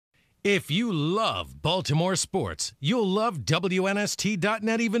If you love Baltimore sports, you'll love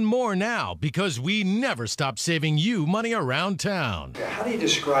WNST.net even more now because we never stop saving you money around town. How do you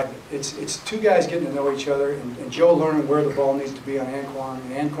describe it? It's two guys getting to know each other, and Joe learning where the ball needs to be on Anquan,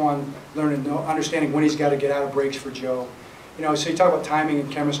 and Anquan learning, understanding when he's got to get out of breaks for Joe. You know, so you talk about timing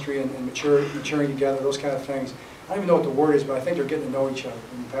and chemistry and maturing together, those kind of things. I don't even know what the word is, but I think they're getting to know each other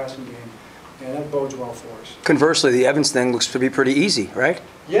in the passing game, and that bodes well for us. Conversely, the Evans thing looks to be pretty easy, right?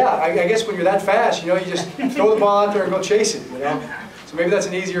 Yeah, I guess when you're that fast, you know, you just throw the ball out there and go chase it, you know. So maybe that's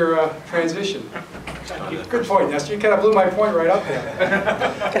an easier transition. Good point, Nestor. You kind of blew my point right up there.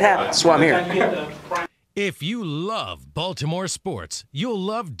 It happens. That's why I'm here. If you love Baltimore sports, you'll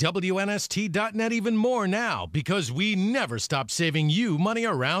love WNST.net even more now because we never stop saving you money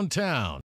around town.